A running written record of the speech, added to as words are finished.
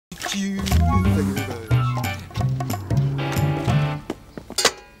stew. Thank you very much.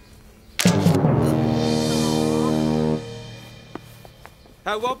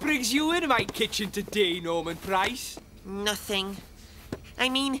 What brings you into my kitchen today, Norman Price? Nothing. I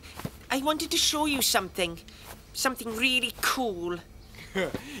mean, I wanted to show you something. Something really cool.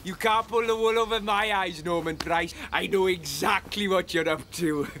 You can't pull the wool over my eyes, Norman Price. I know exactly what you're up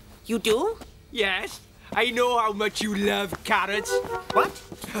to. You do? Yes. I know how much you love carrots. What?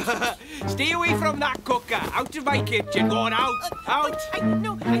 Stay away from that cooker. Out of my kitchen. Go on, out. Out.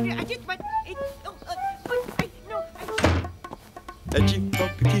 No, I just want... A chip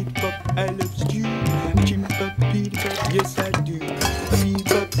up, a chip up, I love stew. A chip up, a peanut up, yes I do. A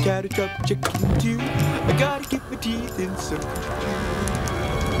beef up, carrot up, chicken too. I gotta get my teeth in some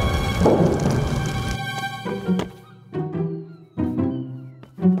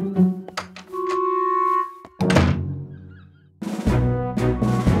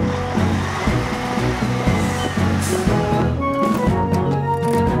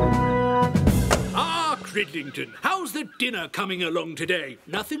Cridlington, how's the dinner coming along today?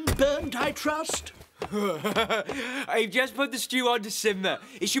 Nothing burnt, I trust? I've just put the stew on to simmer.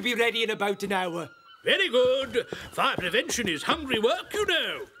 It should be ready in about an hour. Very good. Fire prevention is hungry work, you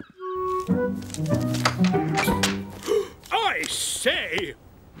know. I say!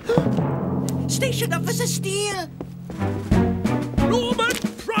 Station Officer Steele! Norman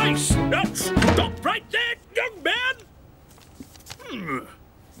Price! Stop right there, young man!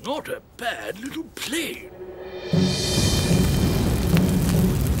 Not a bad little plane.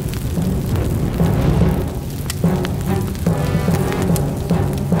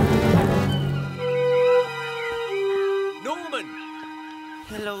 Norman!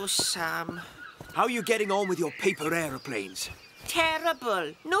 Hello, Sam. How are you getting on with your paper aeroplanes?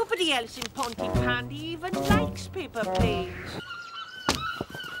 Terrible. Nobody else in Pontypandy even likes paper planes.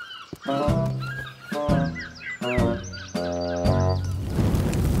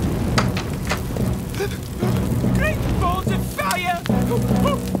 Great balls of fire!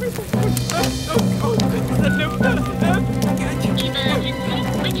 Emergency.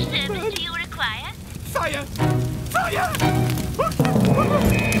 Which service do you require? Fire! Fire!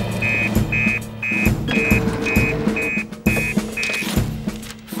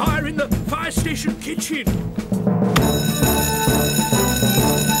 Fire in the fire station kitchen.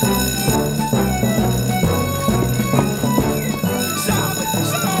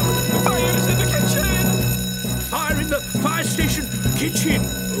 Fire station kitchen.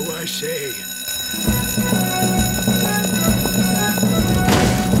 Oh, I say.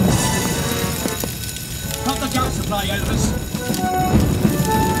 Cut the gas supply, Elvis.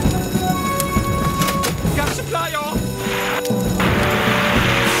 Gas supply off!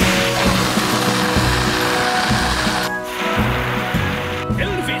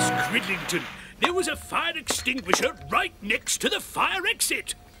 Elvis Cridlington, there was a fire extinguisher right next to the fire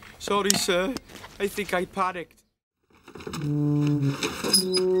exit. Sorry, sir. I think I panicked. I'm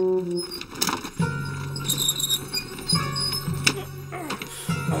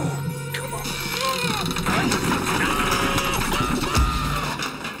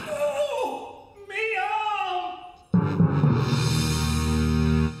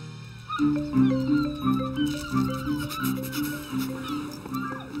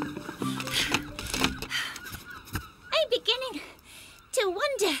beginning to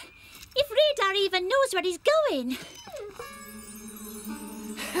wonder if radar even knows where he's going.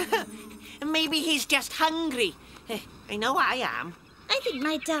 Maybe he's just hungry. I know I am. I think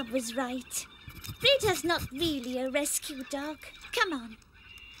my dad was right. Radar's not really a rescue dog. Come on.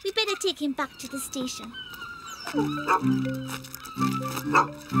 We better take him back to the station.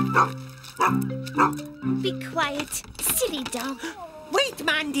 Be quiet, silly dog. Wait,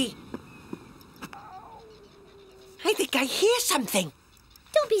 Mandy. I think I hear something.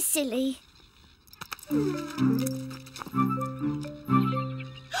 Don't be silly.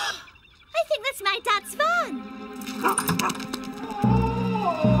 I think that's my dad's van.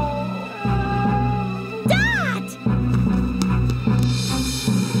 Dad!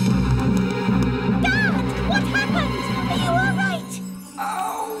 Dad! What happened? Are you all right?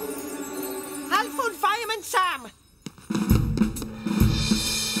 I'll phone Fireman Sam.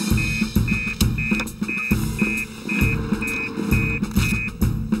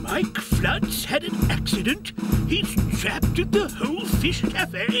 Mike Flood's had an accident. He's trapped at the Whole Fish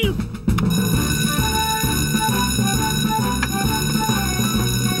Cafe.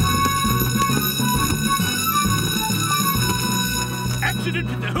 Accident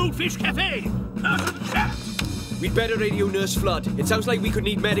at the Whole Fish Cafe. Trapped. We'd better radio Nurse Flood. It sounds like we could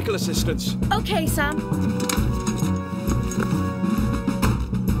need medical assistance. Okay, Sam.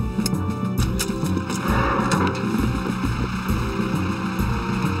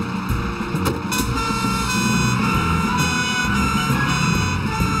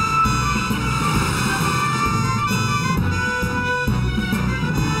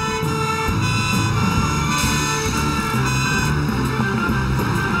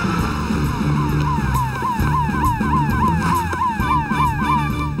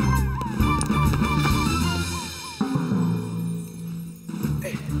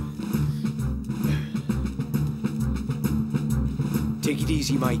 Take it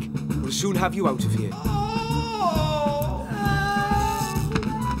easy, Mike. We'll soon have you out of here.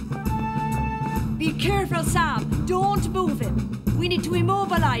 Be careful, Sam. Don't move him. We need to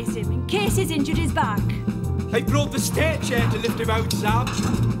immobilise him in case he's injured his back. I brought the stair chair to lift him out, Sam.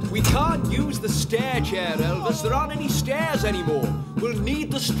 We can't use the stair chair, Elvis. There aren't any stairs anymore. We'll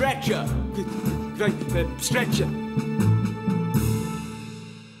need the stretcher. Right, stretcher.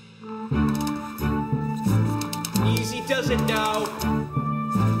 Easy does it now.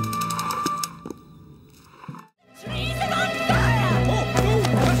 Trees are on fire!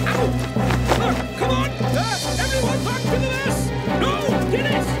 Look, come on! Everyone back to the nest! No!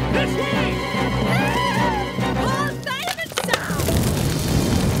 Dilys! This way! Call Fireman Sam!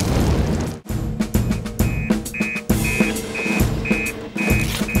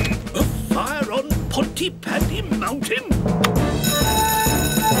 A fire on Pontypandy Mountain?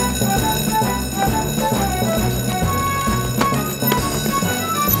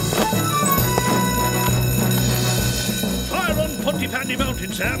 Fire on Pontypandy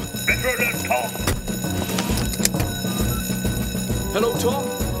Mountain, Sam. Better alert, Tom. Hello, Tom.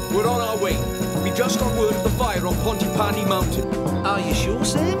 We're on our way. We just got word of the fire on Pontypandy Mountain. Are you sure,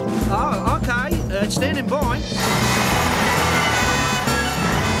 Sam? Oh, okay. Standing by.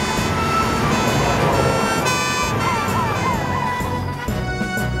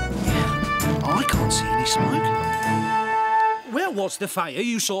 I can't see any smoke. Where was the fire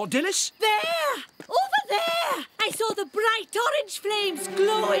you saw, Dilys? There! Over there! I saw the bright orange flames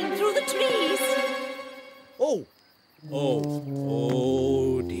glowing through the trees.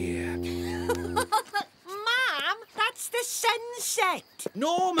 Oh dear. Mom, that's the sunset.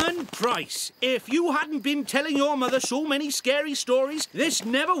 Norman Price, if you hadn't been telling your mother so many scary stories, this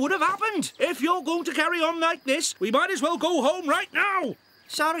never would have happened. If you're going to carry on like this, we might as well go home right now.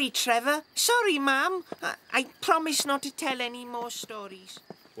 Sorry, Trevor. Sorry, Mum. I promise not to tell any more stories.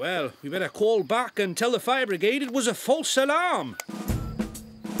 Well, we better call back and tell the fire brigade it was a false alarm.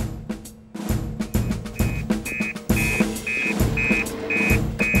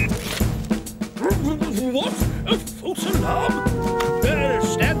 What? A false alarm?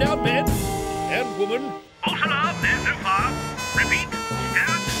 Stand down, men and woman. False alarm, there's no fire. Repeat,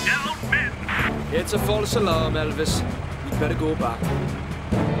 stand down, men. It's a false alarm, Elvis. We'd better go back.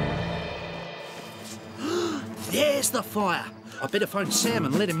 There's the fire. I better phone Sam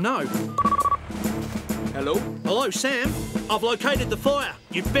and let him know. Hello? Hello, Sam. I've located the fire.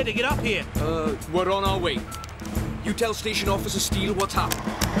 You better get up here. We're on our way. You tell Station Officer Steele what's happened.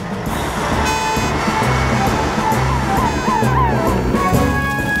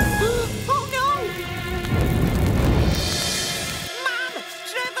 Oh, no! Mum!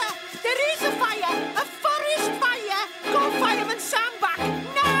 Trevor! There is a fire! A forest fire! Call Fireman Sam back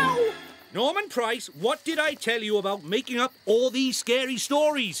now! Norman Price, what did I tell you about making up all these scary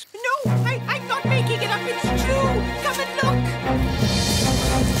stories? No, I'm not making it up. It's true. Come and look.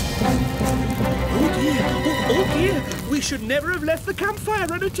 Oh dear, oh dear. We should never have left the campfire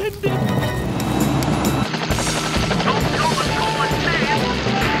unattended.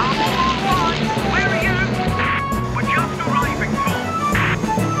 Where are you? We're just arriving,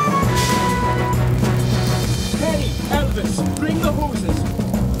 Hey, Elvis, bring the hoses.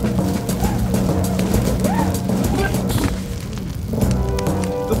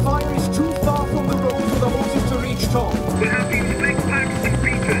 The fire is too far from the road for the hoses to reach Tom. We have these flex packs and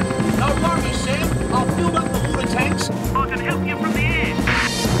beaters. No worries, Sam. I'll fill up the water tanks. I can help you from the air.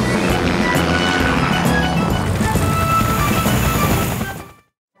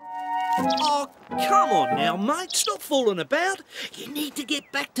 Oh, come on now, mate. Stop fooling about. You need to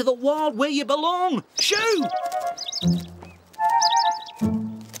get back to the wild where you belong. Shoo!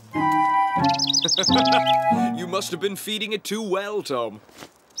 You must have been feeding it too well, Tom.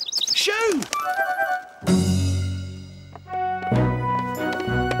 Shoo!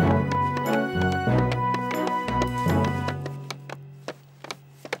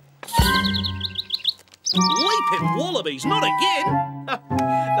 Leaping wallabies, not again!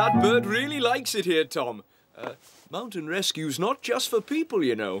 That bird really likes it here, Tom. Mountain rescue's not just for people,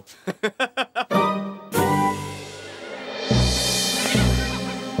 you know.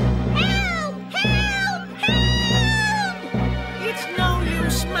 It's no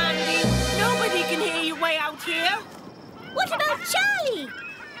use, Mandy. Nobody can hear you way out here. What about Charlie?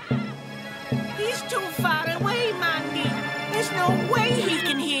 He's too far away, Mandy. There's no way he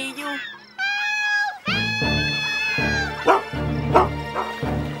can hear you.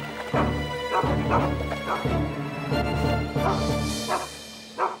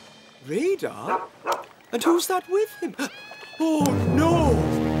 Radar? And who's that with him? Oh, no!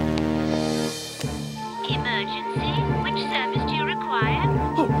 Emergency. Which service do you require?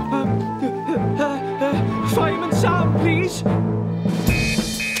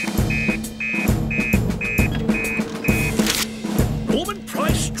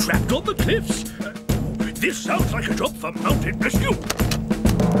 trapped on the cliffs. This sounds like a job for mountain rescue.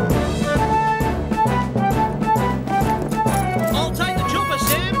 I'll take the chopper,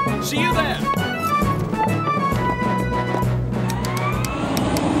 Sam. See you there.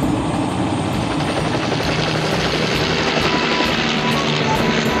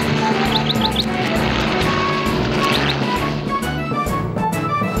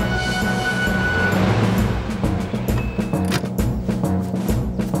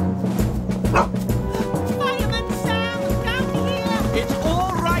 Fireman Sam, down here! It's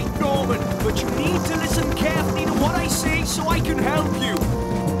all right, Norman, but you need to listen carefully to what I say so I can help you.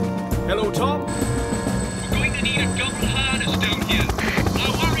 Hello, Tom. We're going to need a double harness down here.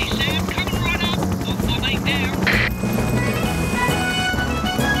 No worries, Sam. Come and run up. I'll lay down.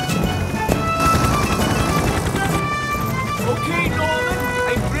 Okay, Norman,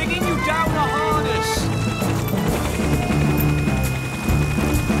 I'm bringing you down a harness.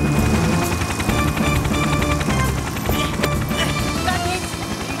 That's it.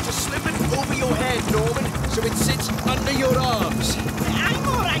 You need to slip it over your head, Norman, so it sits under your arms. I'm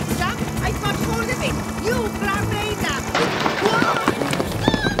all right, Sam. I've got hold of it. You grab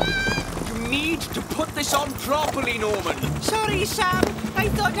You need to put this on properly, Norman. Sorry, Sam. I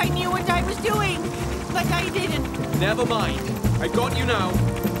thought I knew what I was doing, but I didn't. Never mind. I got you now.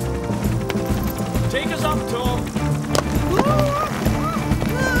 Take us up, Tom.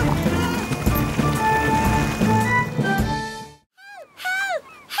 Help!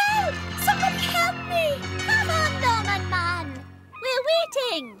 Help! Somebody help me! Come on, Norman man! We're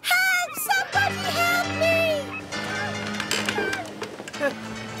waiting! Help! Somebody help me!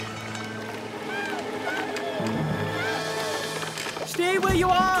 Stay where you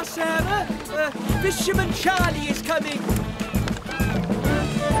are, Sarah. Fisherman Charlie is coming.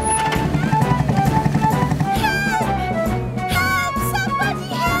 Help! Somebody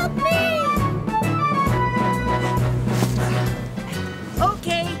help me!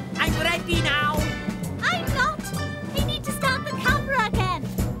 Okay, I'm ready now. I'm not! We need to start the camera again!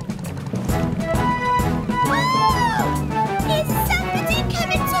 Oh! Is somebody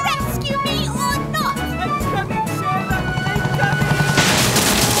coming to rescue me or not? I'm coming, Sarah. I'm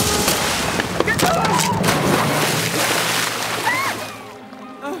coming.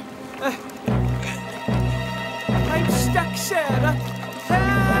 I'm stuck, Sarah.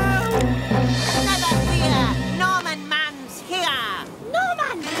 Help! Never fear. Norman Man's here.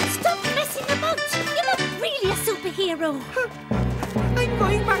 Norman, stop messing about! You look really a superhero! I'm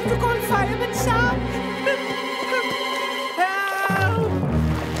going back to call Fireman Sam. Help!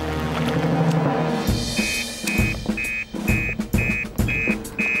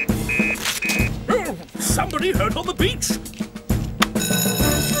 Oh, somebody hurt on the beach.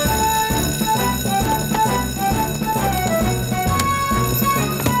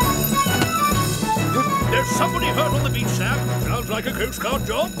 There's somebody hurt on the beach, Sam. Sounds like a Coast Guard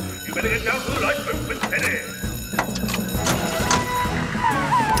job. You better get down to the lifeboat with Penny.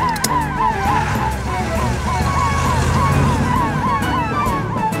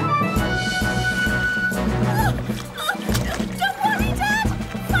 Don't worry, Dad!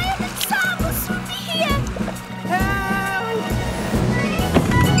 Fireman Sam will soon be here!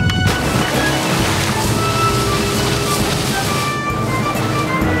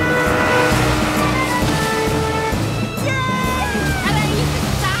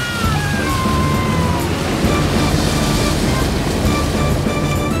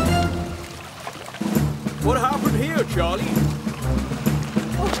 What happened here, Charlie?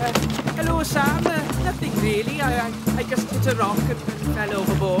 Hello, Sam. Nothing really. I just hit a rock and fell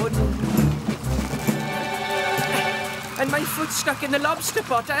overboard. And my foot's stuck in the lobster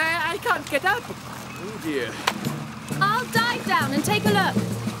pot. I can't get up. Oh, dear. I'll dive down and take a look.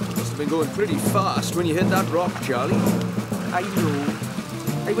 Must have been going pretty fast when you hit that rock, Charlie. I know.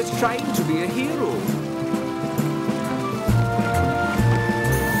 I was trying to be a hero.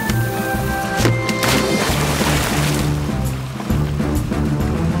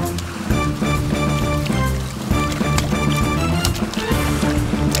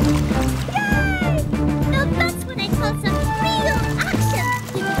 Now that's when I call some real action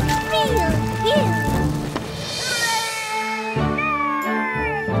with a real hero!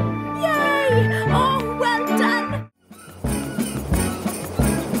 Yay! Oh, well done!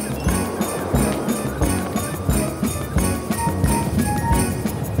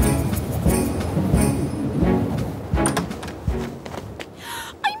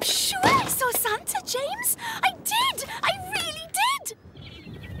 I'm sure I saw Santa, James! I did! I really did!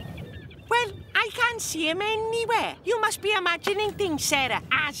 Well, I can't see him anywhere. You must be imagining things, Sarah,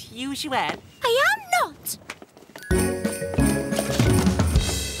 as usual. I am not!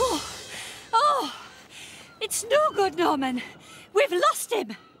 Oh, No good, Norman. We've lost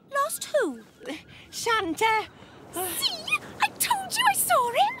him. Lost who? Santa. See? I told you I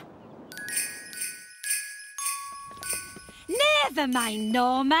saw him. Never mind,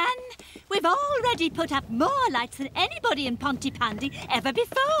 Norman. We've already put up more lights than anybody in Pontypandy ever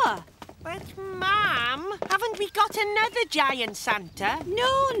before. But, Ma'am, haven't we got another giant Santa?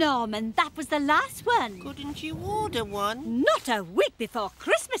 No, Norman, that was the last one. Couldn't you order one? Not a week before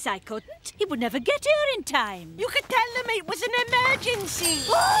Christmas I couldn't. He would never get here in time. You could tell them it was an emergency.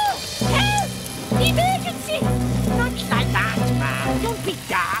 Oh! Help! Emergency! Not like that, Ma'am. Don't be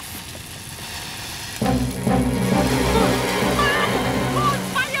daft. Call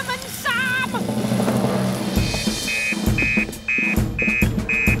Fireman Sam!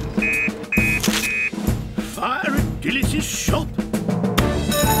 Fire at Dilys' shop.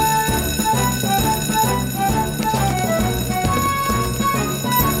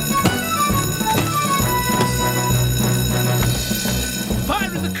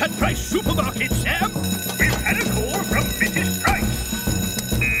 Fire in the Cut Price supermarket, Sam. We've had a call from Mrs. Price.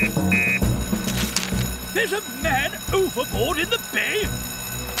 There's a man overboard in the bay.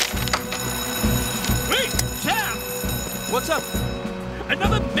 Wait, Sam! What's up?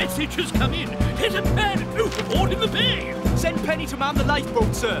 Another message has come in. There's a man overboard in the bay. Send Penny to man the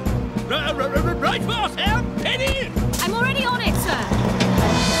lifeboat, sir. Right, boss, Sam. Penny! I'm already on it, sir.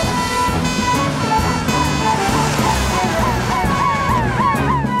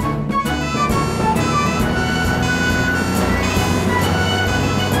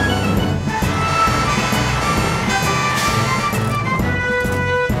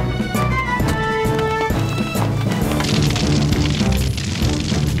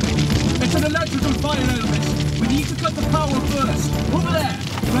 It's an electrical fire, Elvis. We need to cut the power first. Over there.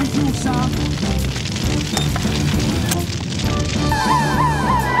 Thank you, Sam.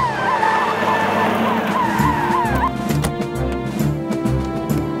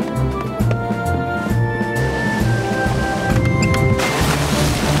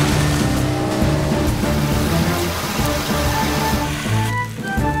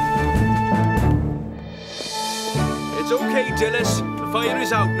 It's okay, Dilys. The fire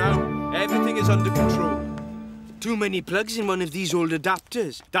is out now. Everything is under control. Too many plugs in one of these old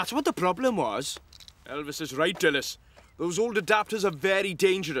adapters. That's what the problem was. Elvis is right, Dilys. Those old adapters are very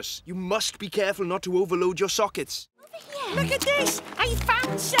dangerous. You must be careful not to overload your sockets. Look at this! I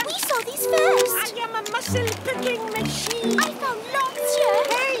found some! We saw these first. I am a muscle-picking machine! I found lots here.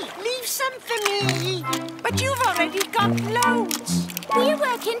 Hey, leave some for me! But you've already got loads! We're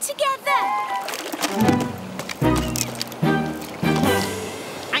working together.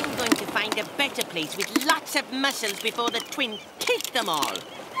 I'm going to find a better place with lots of muscles before the twins kick them all.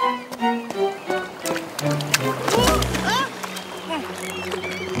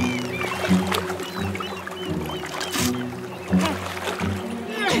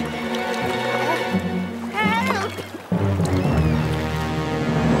 Help!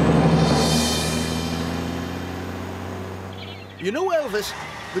 You know, Elvis,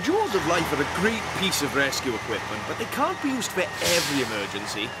 the Jaws of Life are a great piece of rescue equipment, but they can't be used for every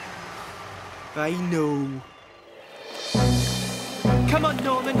emergency. I know. Come on,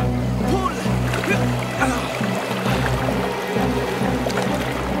 Norman. Pull!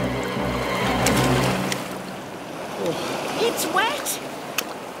 It's wet!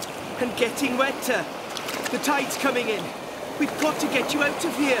 And getting wetter. The tide's coming in. We've got to get you out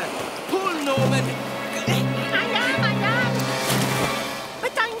of here. Pull, Norman. I am!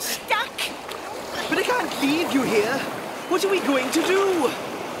 But I'm stuck! But I can't leave you here. What are we going to do?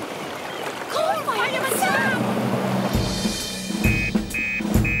 Call Fireman Sam.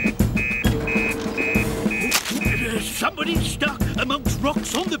 There's somebody stuck amongst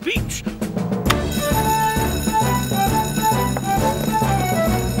rocks on the beach.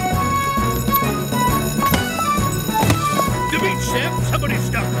 The beach, Sam. Somebody's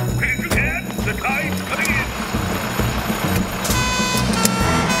stuck. Quick as you can. The tide's coming in.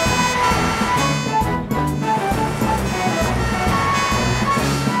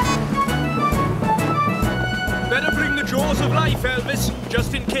 Better bring the Jaws of Life, Elvis,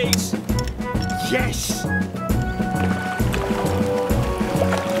 just in case. Yes!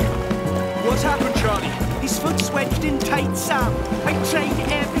 What's happened, Charlie? His foot's wedged in tight, Sam. I tried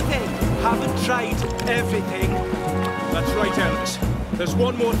everything. Haven't tried everything. That's right, Elvis. There's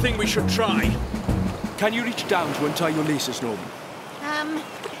one more thing we should try. Can you reach down to untie your laces, Norman?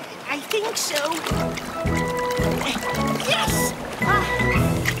 I think so. Yes!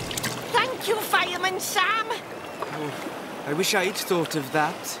 Thank you, Fireman Sam. Oh, I wish I'd thought of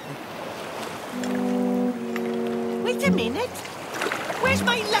that. Wait a minute. Where Where's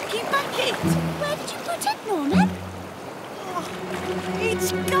my lucky bucket? Where did you put it, Norman? Oh,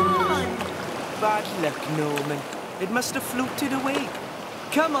 it's gone. Bad luck, Norman. It must have floated away.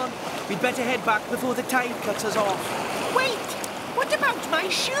 Come on, we'd better head back before the tide cuts us off. Wait, what about my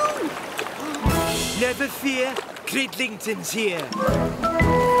shoe? Never fear, Cridlington's here.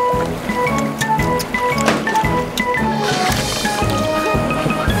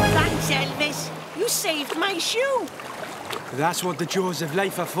 Thanks, Elvis. You saved my shoe. That's what the jaws of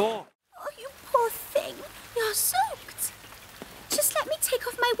life are for. Oh, you poor thing. You're soaked. Just let me take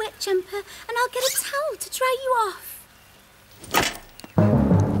off my wet jumper and I'll get a towel to dry you off.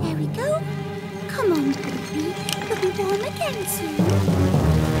 There we go. Come on, baby. You'll be warm again soon.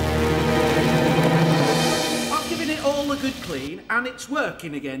 I've given it all a good clean and it's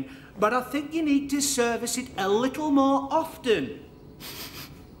working again, but I think you need to service it a little more often.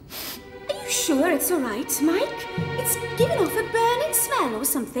 Are you sure it's all right, Mike? It's giving off a burning smell or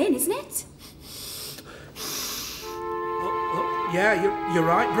something, isn't it? Yeah, you're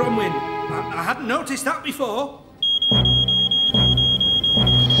right, Bronwyn. I hadn't noticed that before.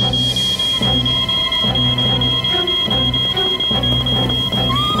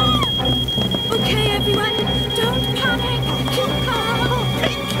 Okay, everyone, don't panic. Keep calm.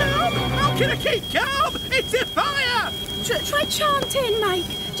 Keep calm! How can I keep calm? It's a fire! Try chanting, Mike.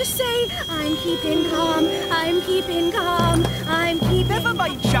 Just say, I'm keeping calm, I'm keeping calm, I'm keeping... Never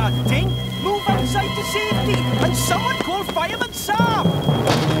mind chanting. Move outside to safety and someone call Fireman Sam.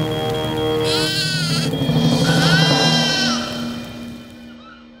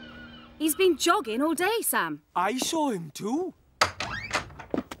 He's been jogging all day, Sam. I saw him too.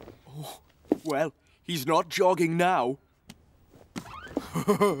 Oh, well, he's not jogging now.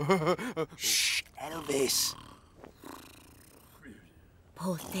 Shh, Elvis.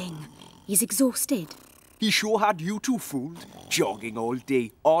 Poor thing. He's exhausted. He sure had you two fooled. Jogging all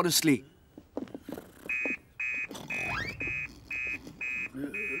day, honestly.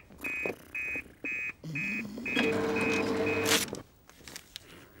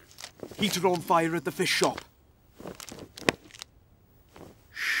 Heater on fire at the fish shop.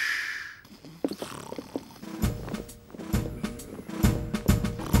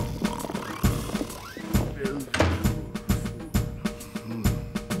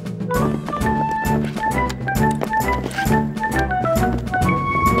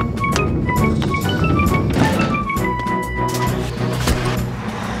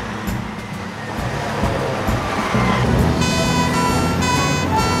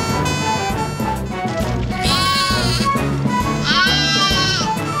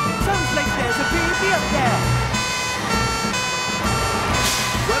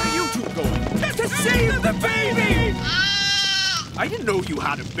 I didn't know you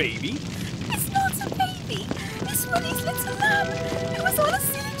had a baby. It's not a baby. It's Willie's little lamb. It was all a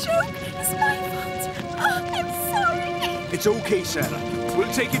silly joke. It's my fault. Oh, I'm sorry. It's okay, Sarah.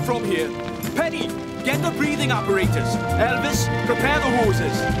 We'll take it from here. Penny, get the breathing apparatus. Elvis, prepare the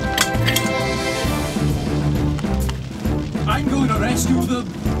hoses. I'm going to rescue the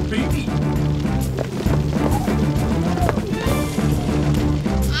baby.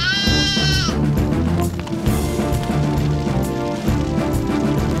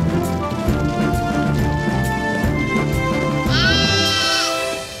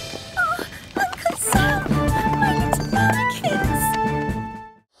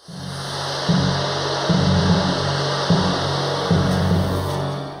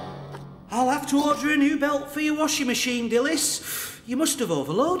 To order a new belt for your washing machine, Dilys. You must have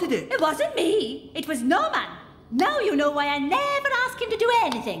overloaded it. It wasn't me. It was Norman. Now you know why I never ask him to do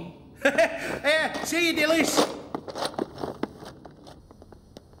anything. See you, Dilys.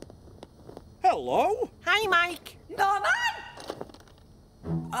 Hello? Hi, Mike. Norman!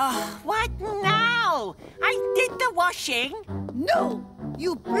 What now? I did the washing. No,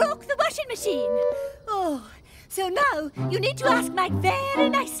 you broke the washing machine. Oh, so now you need to ask Mike very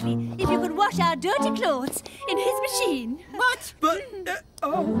nicely if you can wash our dirty clothes in his machine. What? But,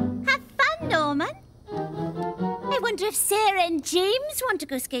 oh. Have fun, Norman. I wonder if Sarah and James want to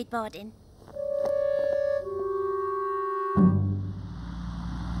go skateboarding.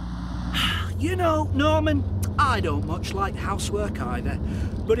 You know, Norman, I don't much like housework either.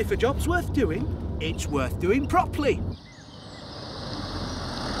 But if a job's worth doing, it's worth doing properly.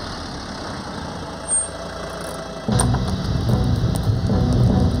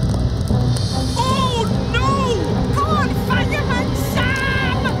 Oh, no! Call Fireman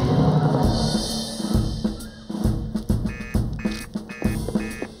Sam!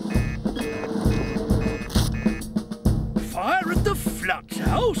 Fire at the Flood's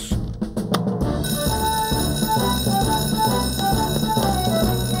house?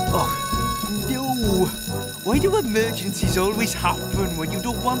 Why do emergencies always happen when you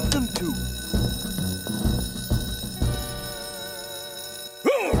don't want them to?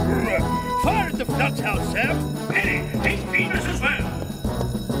 Fire at the Flood's house, Sam. Hey, take Venus as well.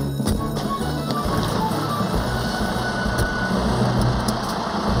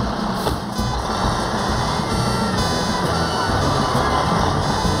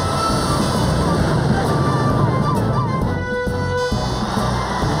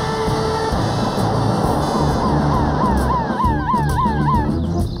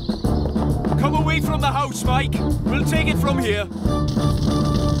 Come away from the house, Mike. We'll take it from here.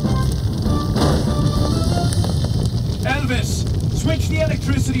 Elvis, switch the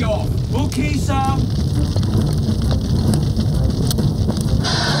electricity off. Okay, Sam?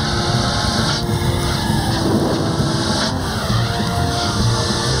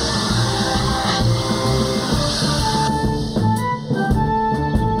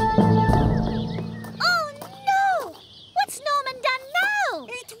 Oh, no! What's Norman done now?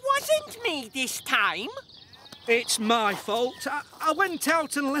 It wasn't me this time. It's my fault. I went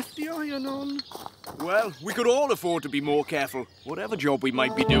out and left the iron on. Well, we could all afford to be more careful, whatever job we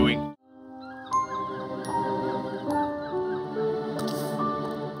might be doing.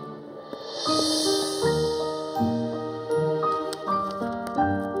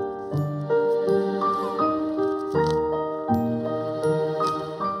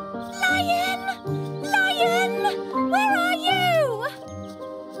 Lion! Lion! Where are you?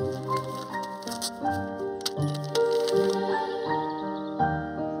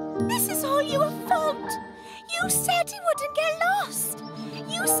 This is all your fault. You said he wouldn't get lost.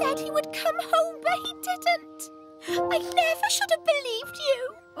 You said he would come home, but he didn't. I never should have believed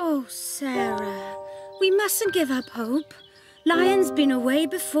you. Oh, Sarah, we mustn't give up hope. Lion's been away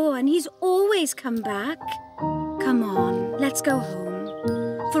before and he's always come back. Come on, let's go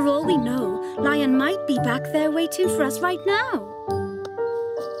home. For all we know, Lion might be back there waiting for us right now.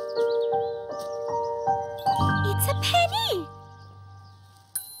 It's a penny.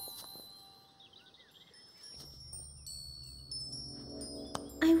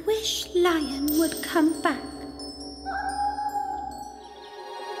 I wish Lion would come back.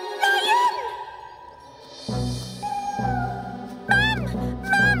 Lion!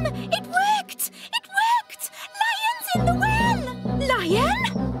 Mum! It worked! It worked! Lion's in the well! Lion?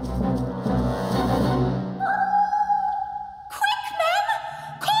 Quick, Mum!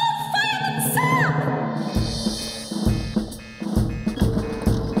 Call Fireman Sam!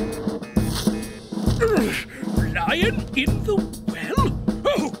 Lion in the well?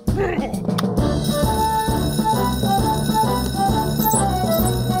 Oh!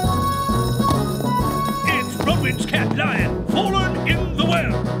 It's Bronwyn's cat, Lion, fallen in the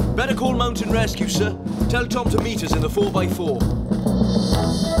well. Better call Mountain Rescue, sir. Tell Tom to meet us in the 4x4.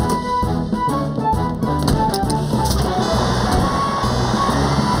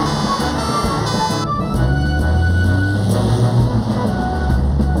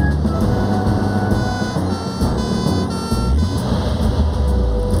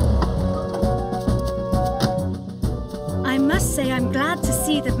 I must say I'm glad to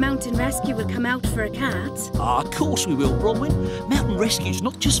see that Mountain Rescue will come out for a cat. Of course we will, Bronwyn. Mountain rescue's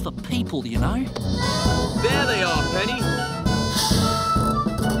not just for people, you know. There they are, Penny.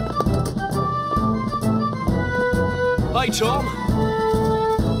 Hi, Tom.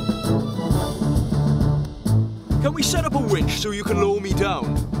 Can we set up a winch so you can lower me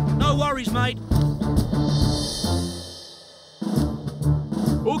down? No worries, mate.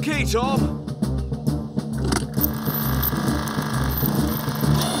 Okay, Tom.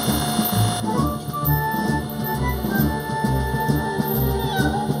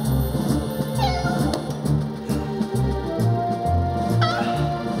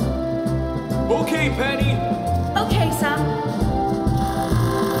 Okay, Penny. Okay, Sam.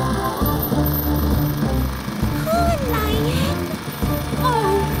 Poor Lion!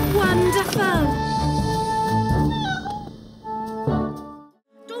 Oh, wonderful.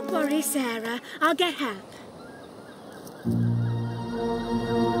 Don't worry, Sarah. I'll get help.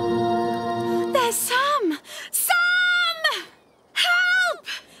 There's Sam! Sam! Help!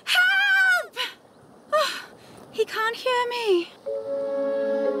 Help! Oh, he can't hear me.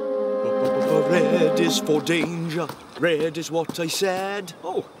 Red is for danger. Red is what I said.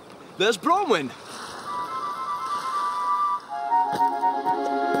 Oh, there's Bronwyn.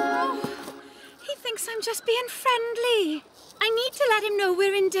 Oh, he thinks I'm just being friendly. I need to let him know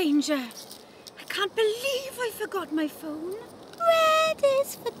we're in danger. I can't believe I forgot my phone. Red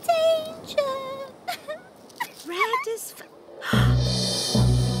is for danger. Red is for...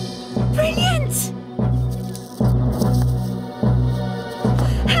 Brilliant!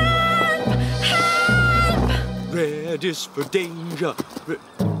 Help! Help! Red is for danger.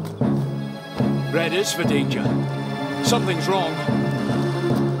 Red is for danger. Something's wrong.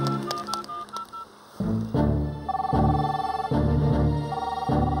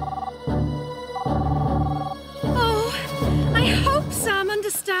 Oh, I hope Sam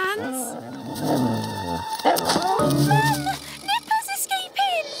understands. Nipper's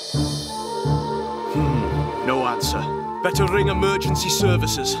escaping! No answer. Better ring emergency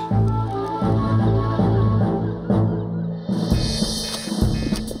services.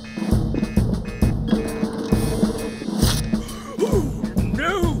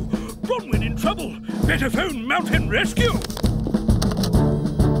 No! Bronwyn in trouble! Better phone Mountain Rescue!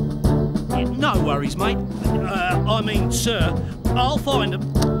 No worries, mate. I mean, sir. I'll find them.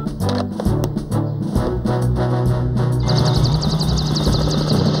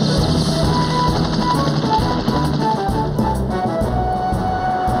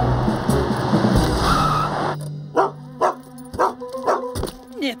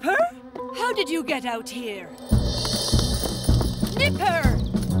 Nipper? How did you get out here? Nipper!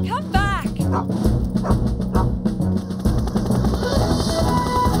 Come back!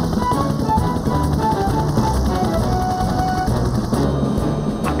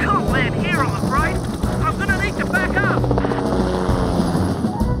 I can't land here, I'm afraid. I'm gonna need to back up.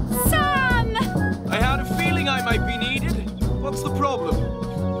 Sam! I had a feeling I might be needed. What's the problem?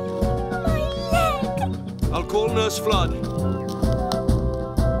 My leg! I'll call Nurse Flood.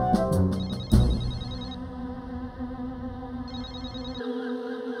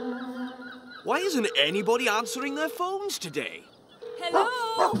 Why isn't anybody answering their phones today?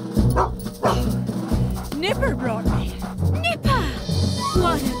 Hello? Nipper brought me. Nipper!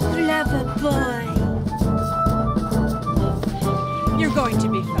 What a clever boy. You're going to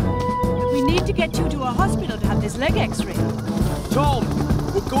be fine. But we need to get you to a hospital to have this leg x-rayed. Tom,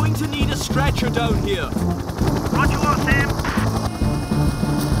 we're going to need a stretcher down here. Roger what, Sam?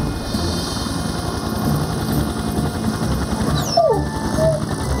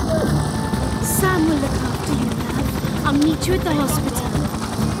 Sam will look after you, love. I'll meet you at the hospital.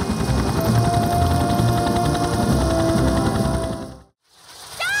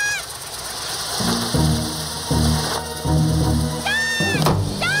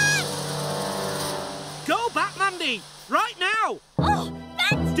 Go back, Mandy! Right now! Oh,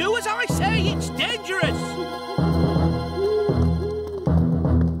 thanks! Do as I say, it's dangerous!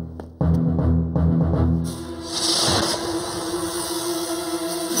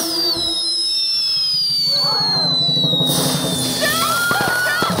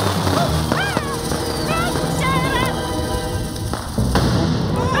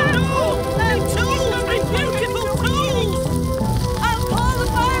 I'll call the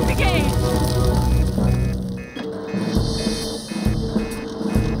fire brigade!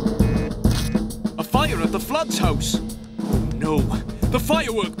 A fire at the Flood's house. Oh no, the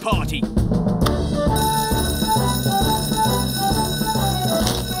firework party.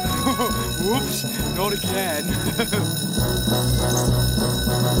 Whoops, not again.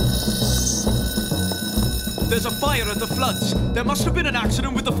 There's a fire at the Floods. There must have been an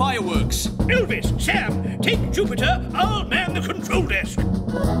accident with the fireworks. Elvis, Sam, take Jupiter. I'll man the control desk.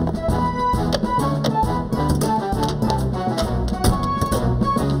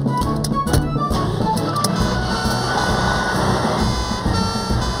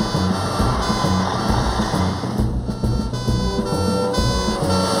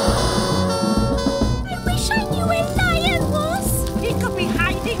 I wish I knew where Lion was! He could be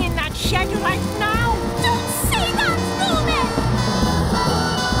hiding in that shed right now. Don't say that, Norman!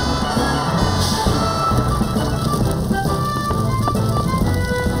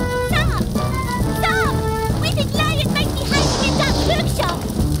 Sam! Sam! We think Lion might be hiding in that workshop!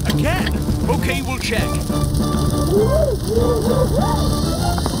 Again? Okay, we'll check.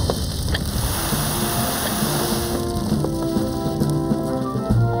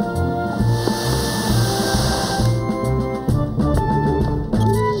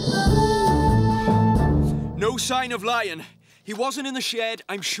 No sign of Lion. He wasn't in the shed,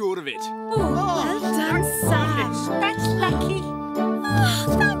 I'm sure of it. Well done, Sam. That's lucky. Oh,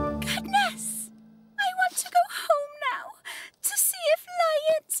 thank goodness! I want to go home now to see if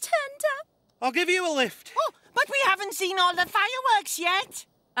Lion's turned up. I'll give you a lift. Oh, but we haven't seen all the fireworks yet.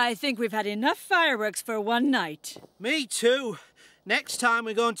 I think we've had enough fireworks for one night. Me too. Next time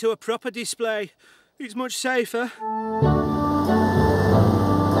we're going to a proper display. It's much safer.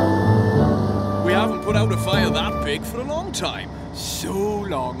 We haven't put out a fire that big for a long time. So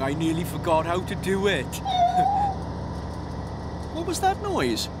long, I nearly forgot how to do it. What was that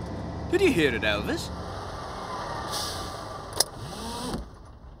noise? Did you hear it, Elvis?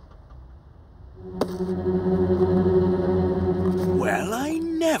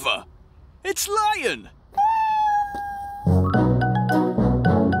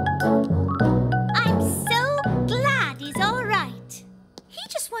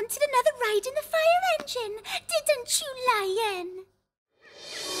 wanted another ride in the fire engine, didn't you, Lion?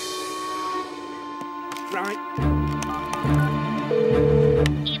 Right.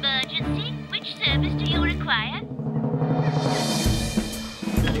 Emergency? Which service do you require?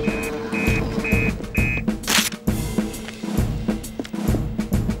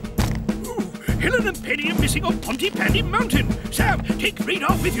 Helen and Penny are missing on Pontypandy Mountain. Sam, take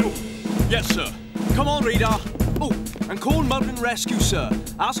Radar with you. Yes, sir. Come on, Radar. Oh, and call Mountain Rescue, sir.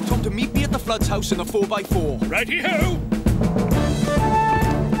 Ask Tom to meet me at the Flood's house in a 4x4. Righty-ho.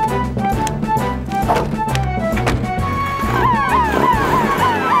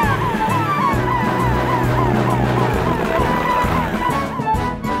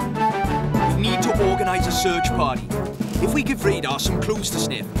 We need to organise a search party. If we give Radar some clues to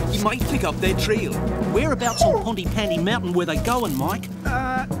sniff, he might pick up their trail. Whereabouts on Pontypandy Mountain were they going, Mike?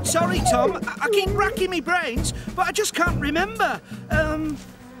 Sorry, Tom. I keep racking me brains, but I just can't remember.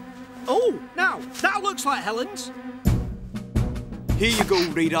 Oh, now, that looks like Helen's. Here you go,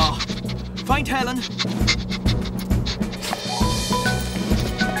 Radar. Find Helen.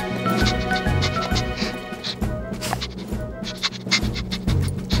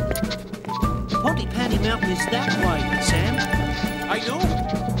 Pontypandy Mountain is that way, Sam. I know.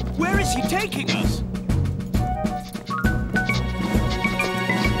 Where is he taking us?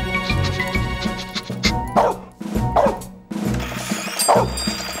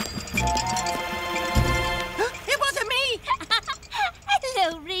 It wasn't me!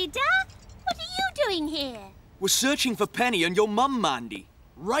 Hello, Radar. What are you doing here? We're searching for Penny and your mum, Mandy.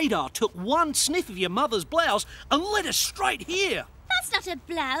 Radar took one sniff of your mother's blouse and led us straight here. That's not a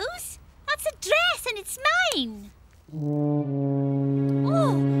blouse. That's a dress, and it's mine.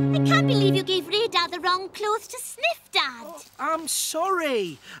 Oh, I can't believe you gave Radar the wrong clothes to sniff, Dad. I'm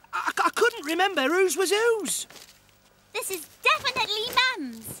sorry. I couldn't remember whose was whose. This is definitely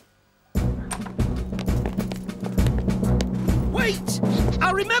Mum's. Wait!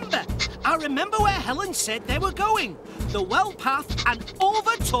 I remember where Helen said they were going. The well path and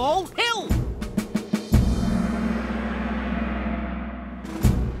over Tall Hill.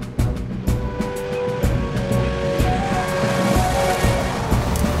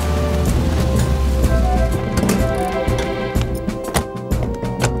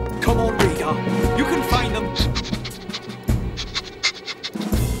 Come on, Radar. You can find them.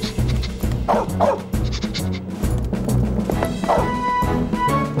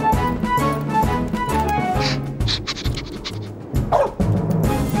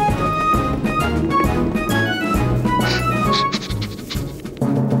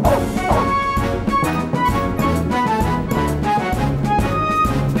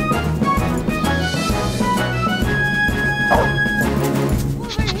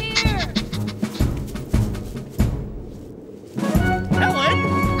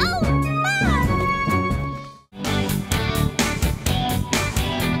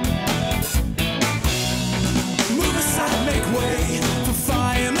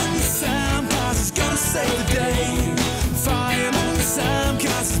 Save the day. Fireman Sam,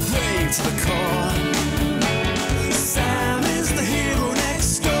 'cause he's brave to the core.